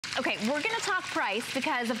Okay, we're gonna talk price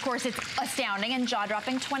because of course it's astounding and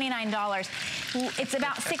jaw-dropping, $29. It's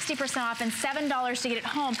about 60% off and $7 to get it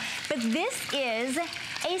home. But this is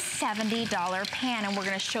a $70 pan and we're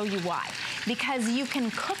gonna show you why. Because you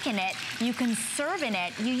can cook in it, you can serve in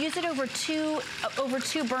it, you use it over two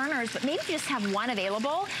burners, but maybe you just have one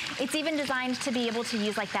available. It's even designed to be able to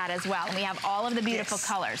use like that as well. And we have all of the beautiful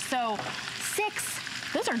colors. So 6.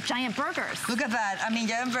 Those are giant burgers. Look at that. I mean,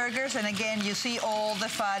 giant burgers, and again, you see all the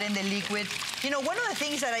fat and the liquid. You know, one of the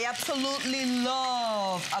things that I absolutely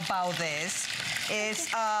love about this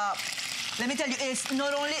is, let me tell you, it's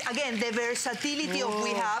not only, again, the versatility of we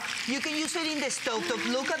have. You can use it in the stovetop.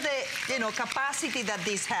 Look at the, you know, capacity that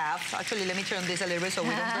this have. Actually, let me turn this a little bit so we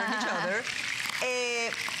don't burn each other.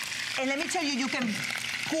 And let me tell you, you can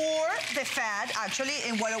pour the fat, actually,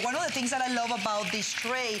 and one of the things that I love about this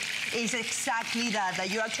tray is exactly that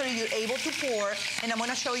you're able to pour, and I'm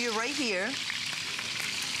gonna show you right here.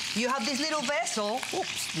 You have this little vessel.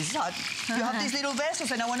 Oops, this is hot. You have these little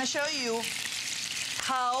vessels, and I wanna show you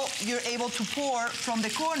how you're able to pour from the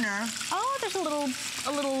corner. Oh, there's a little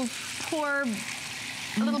pour.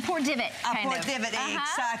 A little pour divot, kind of. A pour divot,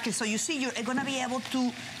 exactly. So you see, you're gonna be able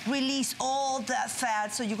to release all that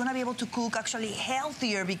fat, so you're gonna be able to cook actually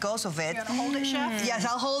healthier because of it. You gonna hold it, Chef? Yes,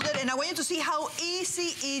 I'll hold it, and I want you to see how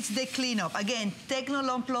easy is the cleanup. Again,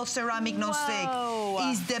 Technolon Plus Ceramic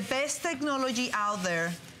Nonstick is the best technology out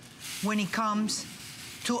there when it comes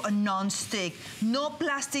to a non-stick. No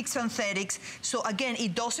plastic synthetics. So again,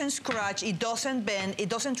 it doesn't scratch, it doesn't bend, it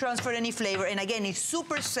doesn't transfer any flavor. And again, it's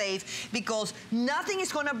super safe because nothing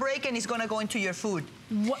is gonna break and it's gonna go into your food.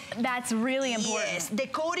 That's really important. Yes, the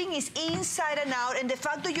coating is inside and out, and the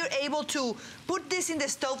fact that you're able to put this in the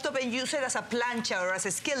stovetop and use it as a plancha or as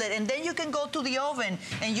a skillet, and then you can go to the oven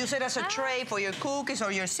and use it as a tray for your cookies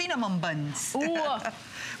or your cinnamon buns. Ooh.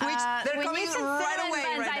 Which they're coming right away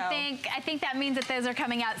buns, right now. I think that means that those are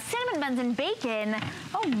coming out. Cinnamon buns and bacon.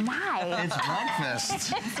 Oh my. It's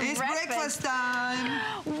breakfast. It's breakfast time.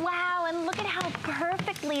 Wow, and look at how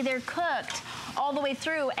perfectly they're cooked all the way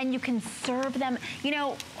through, and you can serve them. You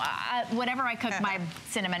know, whatever I cook my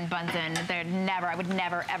cinnamon buns in, I would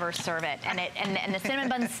never ever serve it. And the cinnamon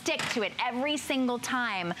buns stick to it every single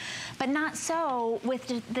time. But not so with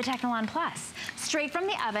the Technolon Plus. Straight from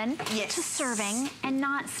the oven to serving and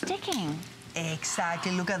not sticking.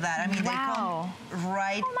 Exactly, look at that. I mean, they come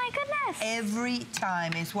right every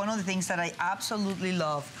time. It's one of the things that I absolutely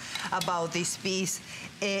love about this piece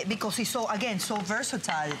because it's so, again, so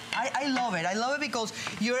versatile. I love it. I love it because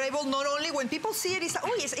you're able, not only when people see it,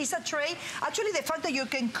 it's a tray. Actually, the fact that you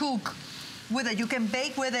can cook with it, you can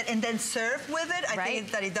bake with it and then serve with it, I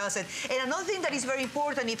think that it does it. And another thing that is very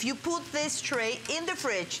important, if you put this tray in the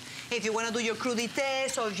fridge, if you want to do your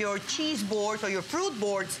crudités or your cheese boards or your fruit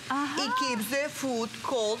boards, it keeps the food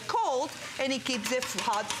cold, and it keeps the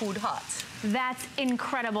hot food hot. That's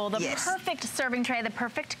incredible. The perfect serving tray, the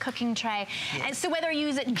perfect cooking tray. And so whether you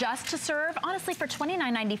use it just to serve, honestly, for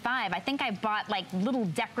 $29.95, I think I bought like little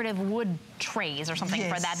decorative wood trays or something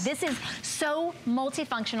for that. This is so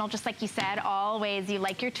multifunctional, just like you said, always you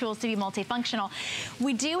like your tools to be multifunctional.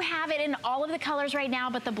 We do have it in all of the colors right now,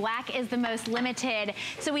 but the black is the most limited.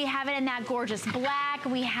 So we have it in that gorgeous black,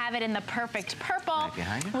 we have it in the perfect purple,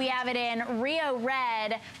 we have it in Rio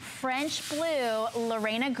red, French blue,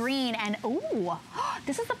 Lorena green, and ooh,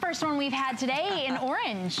 this is the first one we've had today in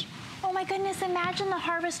orange. Oh my goodness, imagine the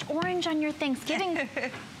harvest orange on your Thanksgiving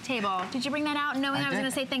table. Did you bring that out knowing I was gonna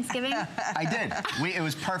say Thanksgiving? I did. It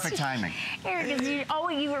was perfect timing. Eric,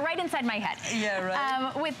 you were right inside my head. Yeah,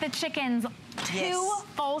 right. With the chickens, two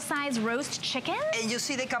full-size roast chickens. And you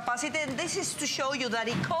see the capacity, and this is to show you that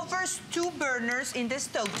it covers 2 burners in the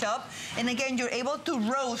stovetop. And again, you're able to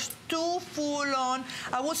roast 2 full-on,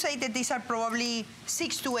 I would say that these are probably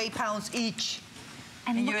 6 to 8 pounds each.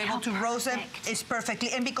 And you're able to roast them, it's perfectly.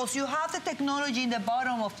 And because you have the technology in the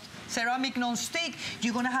bottom of ceramic non-stick,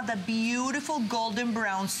 you're gonna have that beautiful golden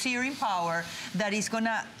brown searing power that is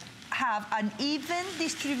gonna have an even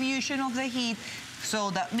distribution of the heat. So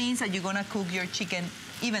that means that you're gonna cook your chicken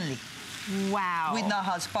evenly. Wow. With no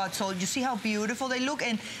hot spots. So you see how beautiful they look.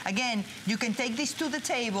 And again, you can take this to the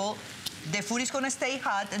table. The food is gonna stay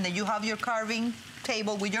hot, and then you have your carving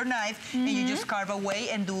table with your knife, and you just carve away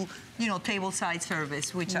and do, you know, table-side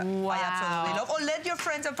service, which I absolutely love. Or let your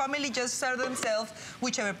friends and family just serve themselves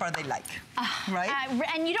whichever part they like, right?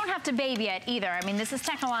 And you don't have to baby it either. I mean, this is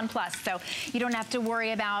Technolon Plus, so you don't have to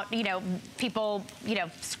worry about, you know, people, you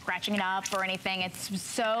know, scratching it up or anything. It's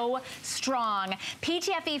so strong.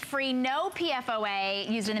 PTFE-free, no PFOA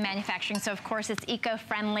used in the manufacturing, so of course it's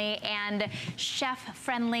eco-friendly and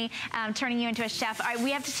chef-friendly, turning you into a chef. All right,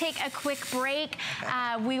 we have to take a quick break.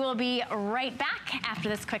 We will be right back after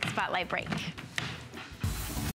this quick spotlight break.